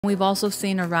We've also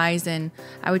seen a rise in,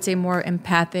 I would say, more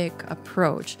empathic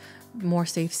approach, more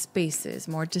safe spaces,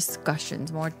 more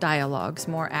discussions, more dialogues,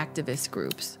 more activist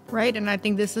groups. Right, and I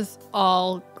think this is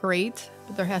all great,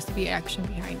 but there has to be action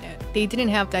behind it. They didn't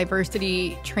have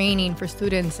diversity training for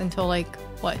students until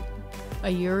what, a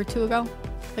year or two ago?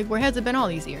 Where has it been all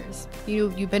these years?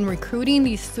 You've been recruiting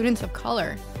these students of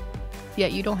color,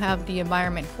 yet you don't have the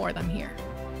environment for them here.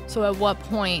 So at what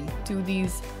point do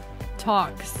these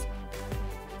talks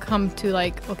come to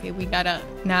okay, we gotta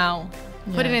now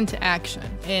put it into action?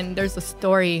 And there's a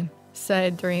story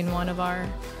said during one of our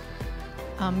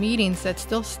meetings that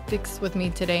still sticks with me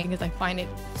today because I find it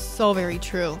so very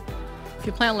true. If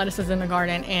you plant lettuces in the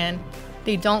garden and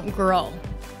they don't grow,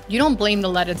 you don't blame the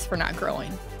lettuce for not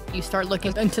growing. You start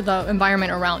looking into the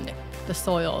environment around it, the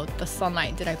soil, the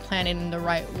sunlight. Did I plant it in the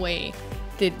right way?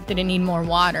 Did it need more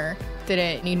water? Did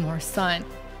it need more sun?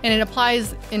 And it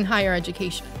applies in higher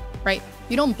education, right?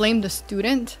 You don't blame the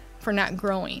student for not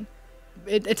growing.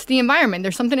 It's the environment.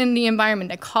 There's something in the environment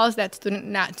that caused that student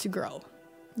not to grow.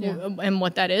 Yeah. And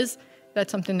what that is, that's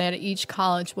something that each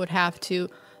college would have to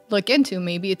look into.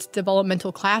 Maybe it's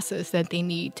developmental classes that they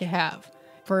need to have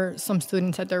for some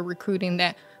students that they're recruiting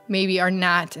that maybe are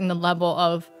not in the level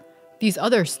of these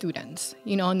other students,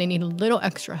 and they need a little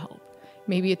extra help.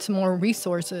 Maybe it's more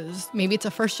resources. Maybe it's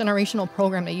a first generational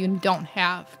program that you don't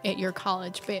have at your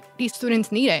college, but these students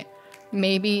need it.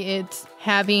 Maybe it's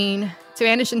having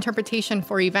Spanish interpretation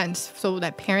for events so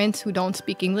that parents who don't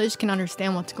speak English can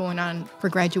understand what's going on for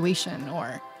graduation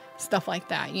or stuff like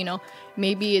that.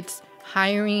 Maybe it's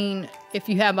hiring, if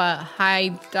you have a high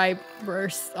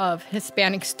diverse of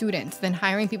Hispanic students, then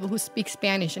hiring people who speak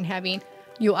Spanish and having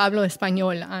 "Yo hablo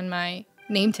español" on my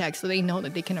name tag so they know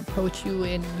that they can approach you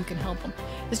and you can help them.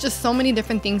 It's just so many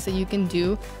different things that you can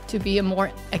do to be a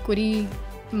more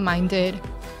equity-minded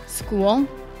school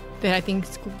that I think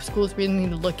schools really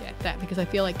need to look at that, because I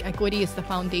feel like equity is the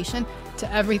foundation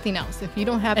to everything else. If you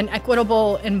don't have an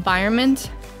equitable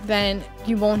environment, then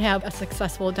you won't have a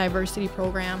successful diversity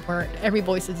program where every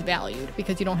voice is valued,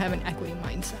 because you don't have an equity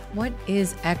mindset. What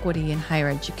is equity in higher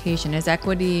education? Is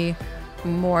equity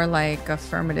more like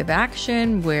affirmative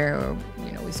action where,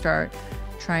 we start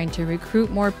trying to recruit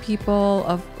more people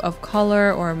of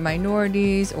color or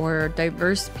minorities or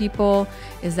diverse people?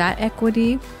 Is that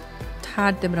equity?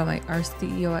 Todd Dibramay, our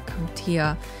CEO at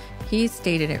CompTIA, he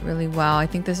stated it really well. I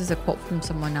think this is a quote from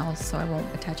someone else, so I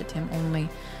won't attach it to him only.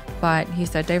 But he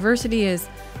said, diversity is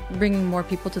bringing more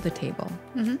people to the table.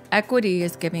 Mm-hmm. Equity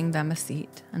is giving them a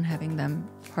seat and having them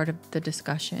part of the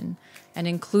discussion. And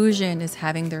inclusion is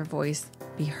having their voice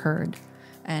be heard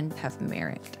and have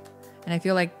merit. And I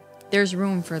feel like there's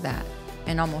room for that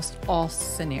in almost all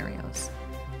scenarios.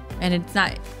 And it's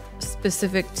not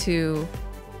specific to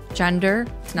gender,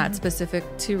 it's not specific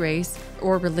to race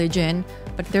or religion,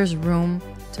 but there's room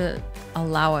to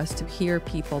allow us to hear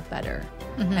people better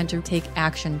and to take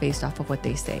action based off of what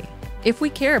they say, if we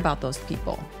care about those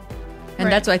people. And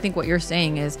that's what I think what you're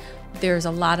saying is there's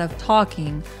a lot of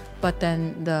talking, but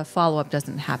then the follow-up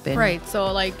doesn't happen. Right.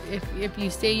 So if you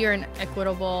say you're an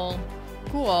equitable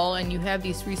school and you have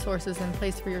these resources in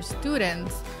place for your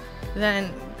students,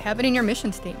 then have it in your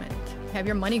mission statement. Have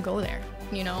your money go there,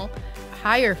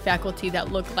 hire faculty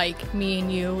that look like me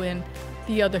and you and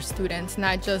the other students,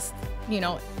 not just,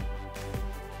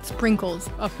 sprinkles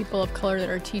of people of color that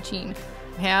are teaching.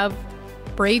 Have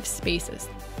brave spaces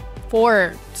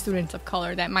for students of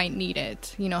color that might need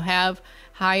it.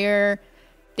 Hire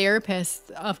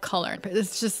therapists of color.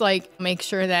 It's just make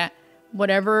sure that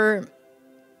whatever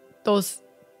those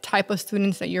type of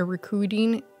students that you're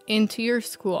recruiting into your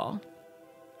school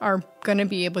are going to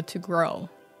be able to grow.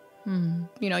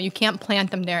 You can't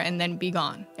plant them there and then be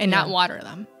gone and not water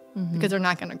them because they're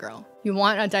not going to grow. You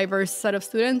want a diverse set of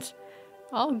students?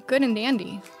 All good and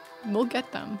dandy. We'll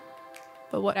get them.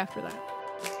 But what after that?